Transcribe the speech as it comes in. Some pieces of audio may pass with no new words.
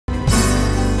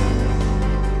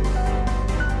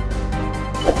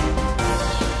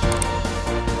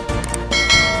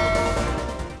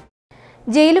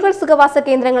ജയിലുകൾ സുഖവാസ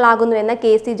കേന്ദ്രങ്ങളാകുന്നുവെന്ന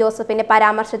K C. ജോസഫിന്റെ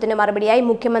പരാമർശത്തിന് മറുപടിയായി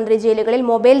മുഖ്യമന്ത്രി ജയിലുകളിൽ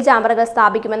മൊബൈൽ ജാമറുകൾ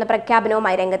സ്ഥാപിക്കുമെന്ന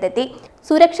പ്രഖ്യാപനവുമായി രംഗത്തെത്തി.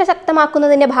 സുരക്ഷ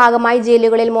ശക്തമാക്കുന്നതിന്റെ ഭാഗമായി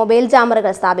ജയിലുകളിൽ മൊബൈൽ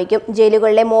ജാമറുകൾ സ്ഥാപിക്കും.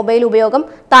 ജയിലുകളിലെ മൊബൈൽ ഉപയോഗം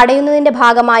തടയുന്നതിന്റെ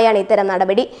ഭാഗമായാണ് ഇത്തരം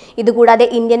നടപടി. ഇതുകൂടാതെ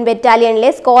ഇന്ത്യൻ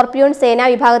ബറ്റാലിയനിലെ സ്കോർപിയോൺ സേനാ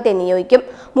വിഭാഗത്തെ നിയോഗിക്കും.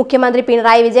 മുഖ്യമന്ത്രി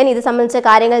പിണറായി വിജയൻ ഇത് സംബന്ധിച്ച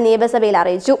കാര്യങ്ങൾ നിയമസഭയിൽ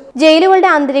അറിയിച്ചു.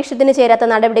 ജയിലുകളുടെ അന്തരീക്ഷത്തിന് ചേരാത്ത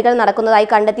നടപടികൾ നടക്കുന്നതായി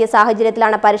കണ്ടെത്തിയ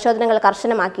സാഹചര്യത്തിലാണ് പരിശോധനകൾ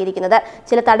കർശനമാക്കിയിരിക്കുന്നത്.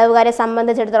 ചില തടവുകാരെ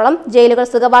സംബന്ധിച്ചിടത്തോളം ജയിലുകൾ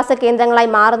സുഖവാസ കേന്ദ്രങ്ങളായി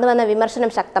മാറുന്നുവെന്ന വിമർശനം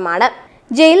ശക്തമാണ്.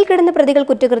 ജയിലിൽ കിടന്ന പ്രതികൾ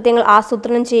കുറ്റകൃത്യങ്ങൾ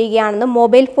ആസൂത്രണം ചെയ്യുകയാണെന്നും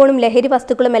മൊബൈൽ ഫോണും ലഹരി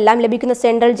വസ്തുക്കളുമെല്ലാം ലഭിക്കുന്ന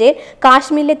സെൻട്രൽ ജയിൽ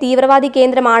കാശ്മീരിലെ തീവ്രവാദി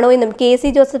കേന്ദ്രമാണോ എന്നും കെ.സി.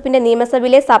 ജോസഫിന്റെ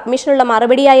നിയമസഭയിലെ സബ്മിഷനുള്ള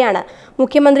മറുപടിയായാണ്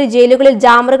മുഖ്യമന്ത്രി ജയിലുകളിൽ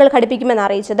ജാമറുകൾ ഘടിപ്പിക്കുമെന്ന്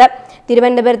അറിയിച്ചത്.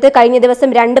 തിരുവനന്തപുരത്ത് കഴിഞ്ഞ ദിവസം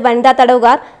 2 വനിതാ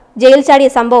തടവുകാർ ജയിൽ ചാടിയ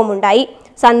സംഭവമുണ്ടായി.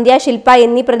 സന്ധ്യ, ശില്പ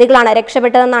എന്നീ പ്രതികളാണ്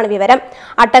രക്ഷപ്പെട്ടതെന്നാണ് വിവരം.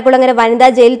 അട്ടക്കുളങ്ങര വനിതാ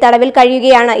ജയിൽ തടവിൽ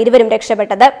കഴിയുകയാണ് ഇരുവരും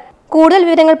രക്ഷപ്പെട്ടത്. കൂടുതൽ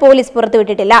വിവരങ്ങൾ പോലീസ്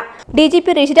പുറത്തുവിട്ടിട്ടില്ല.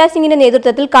 ഡിജിപി ഋഷിരാജ് സിംഗിന്റെ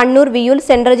നേതൃത്വത്തിൽ കണ്ണൂർ, വിയൂർ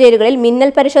സെൻട്രൽ ജയിലുകളിൽ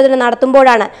മിന്നൽ പരിശോധന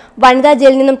നടത്തുമ്പോഴാണ് വനിതാ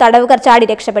ജയിലിൽ നിന്നും തടവുകാർ ചാടി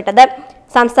രക്ഷപ്പെട്ടത്.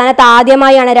 സംസ്ഥാനത്ത്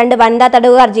ആദ്യമായാണ് 2 വനിതാ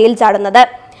തടവുകാർ ജയിൽ ചാടുന്നത്.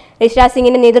 ഋഷിരാജ്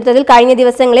സിംഗിന്റെ നേതൃത്വത്തിൽ കഴിഞ്ഞ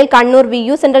ദിവസങ്ങളിൽ കണ്ണൂർ,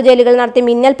 വിയൂർ സെൻട്രൽ ജയിലുകളിൽ നടത്തിയ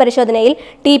മിന്നൽ പരിശോധനയിൽ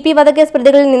TP വധക്കേസ്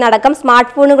പ്രതികളിൽ നിന്നടക്കം സ്മാർട്ട്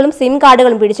ഫോണുകളും സിം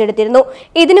കാർഡുകളും പിടിച്ചെടുത്തിരുന്നു.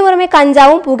 ഇതിനു പുറമെ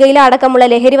കഞ്ചാവും, പുകയില അടക്കമുള്ള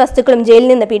ലഹരി വസ്തുക്കളും ജയിലിൽ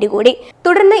നിന്ന് പിടികൂടി.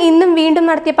 തുടർന്ന് ഇന്നും വീണ്ടും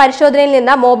നടത്തിയ പരിശോധനയിൽ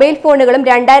നിന്ന് മൊബൈൽ ഫോണുകളും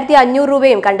 2500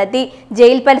 രൂപയും കണ്ടെത്തി.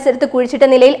 ജയിൽ പരിസരത്ത് കുഴിച്ചിട്ട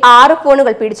നിലയിൽ 6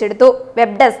 ഫോണുകൾ പിടിച്ചെടുത്തു.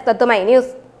 Web desk Tatwamayi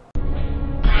news.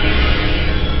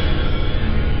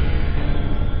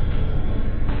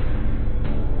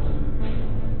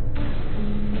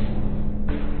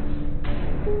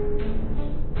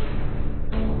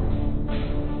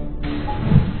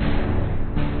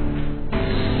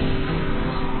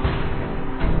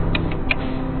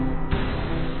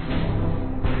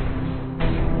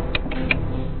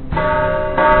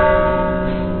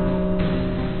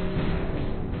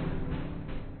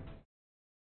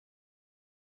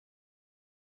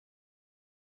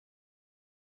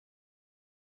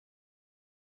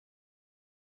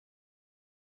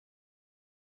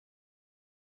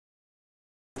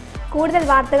 കൂടുതൽ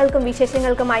വാർത്തകൾക്കും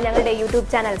വിശേഷങ്ങൾക്കുമായി ഞങ്ങളുടെ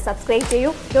യൂട്യൂബ് ചാനൽ സബ്സ്ക്രൈബ്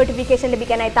ചെയ്യൂ. നോട്ടിഫിക്കേഷൻ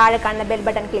ലഭിക്കാനായി താഴെ കാണുന്ന ബെൽ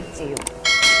ബട്ടൺ ക്ലിക്ക് ചെയ്യൂ.